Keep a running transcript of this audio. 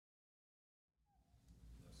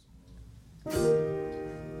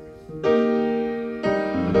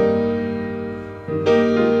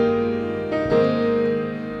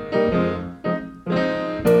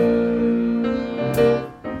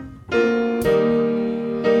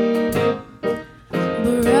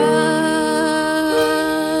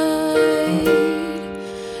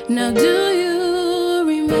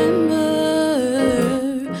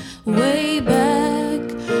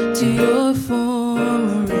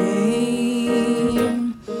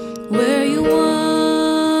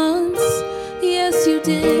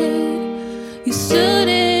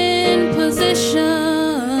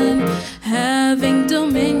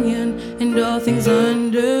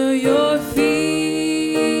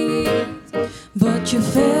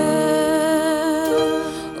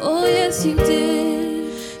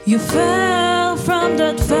You fell from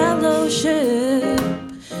that fellowship,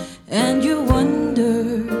 and you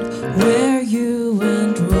wondered where you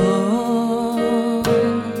went wrong.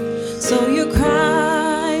 So you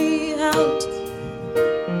cry out,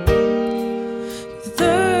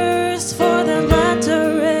 thirst for the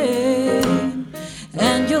latter rain,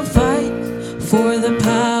 and you'll fight for the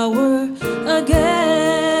power again.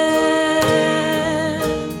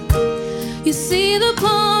 You see, the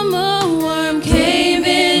palmer worm came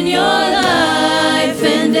in your life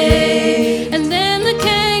and day, and then the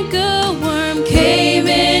canker worm came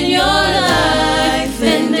in your life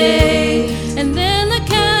and day, and then the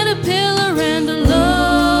caterpillar and the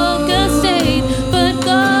locust ate. But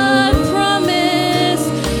God promised,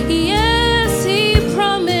 yes, He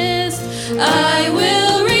promised, I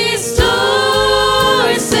will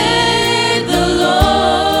restore, said the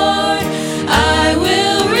Lord. I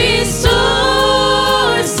will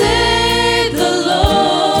restore, said the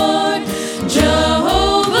Lord.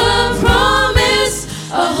 Jehovah promised,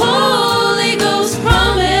 a Holy Ghost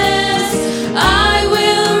promise, I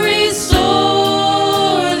will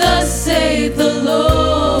restore, thus saith the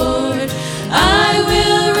Lord. I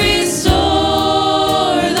will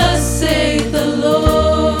restore, thus saith the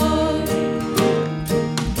Lord.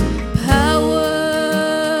 Power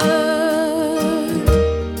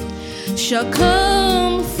shall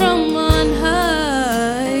come from on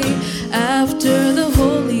high. After the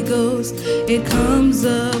Holy Ghost, it comes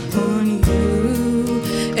upon you,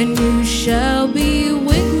 and you shall be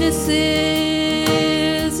witnesses,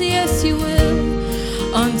 yes you will,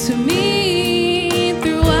 unto me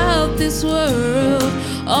throughout this world.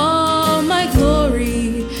 All my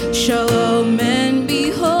glory shall all men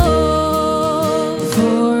behold,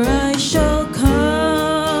 for I shall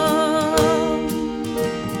come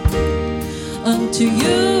unto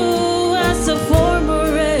you as a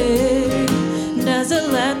former rain, and as a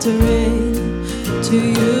latter rain, to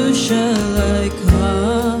you shall I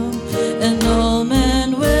come, and all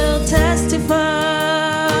men will testify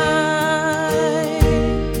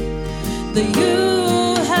that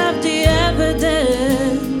you have the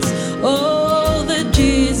evidence, oh, that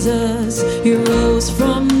Jesus, He rose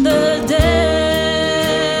from the dead.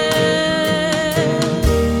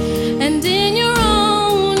 And in your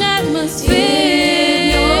own atmosphere,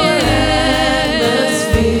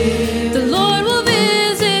 the Lord will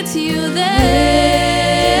visit you there.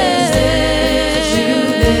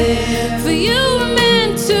 For you were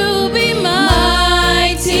meant to be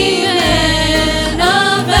mighty men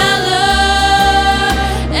of valor,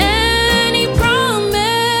 and He promised,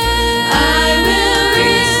 I will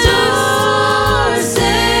restore,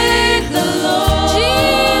 saith the Lord.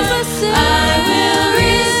 Jesus said, I will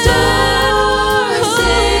restore,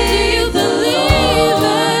 saith the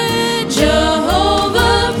Lord.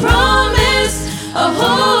 Jehovah promised, a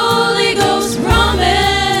Holy Ghost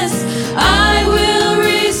promise, I will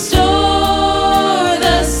restore,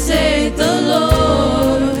 thus saith the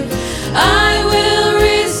Lord. I will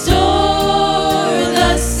restore,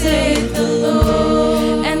 thus saith the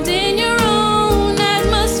Lord. And in your own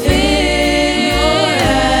atmosphere,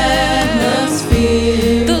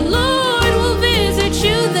 the Lord will visit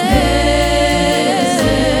you there.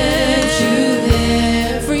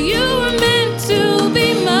 For you were meant to be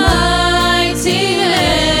mighty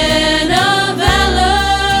men of valor,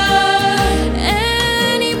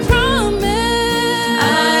 and He promised,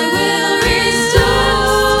 I will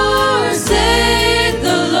restore, saith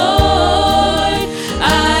the Lord.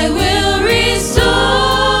 I will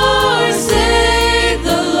restore, saith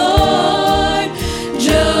the Lord.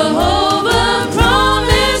 Jehovah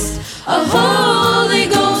promised, a Holy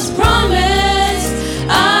Ghost promise,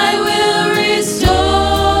 I will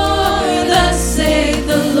restore, thus saith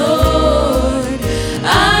the Lord.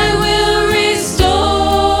 I will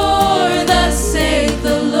restore, thus saith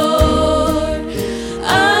the Lord.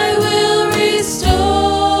 I will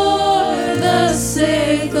restore, thus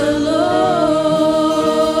saith the Lord.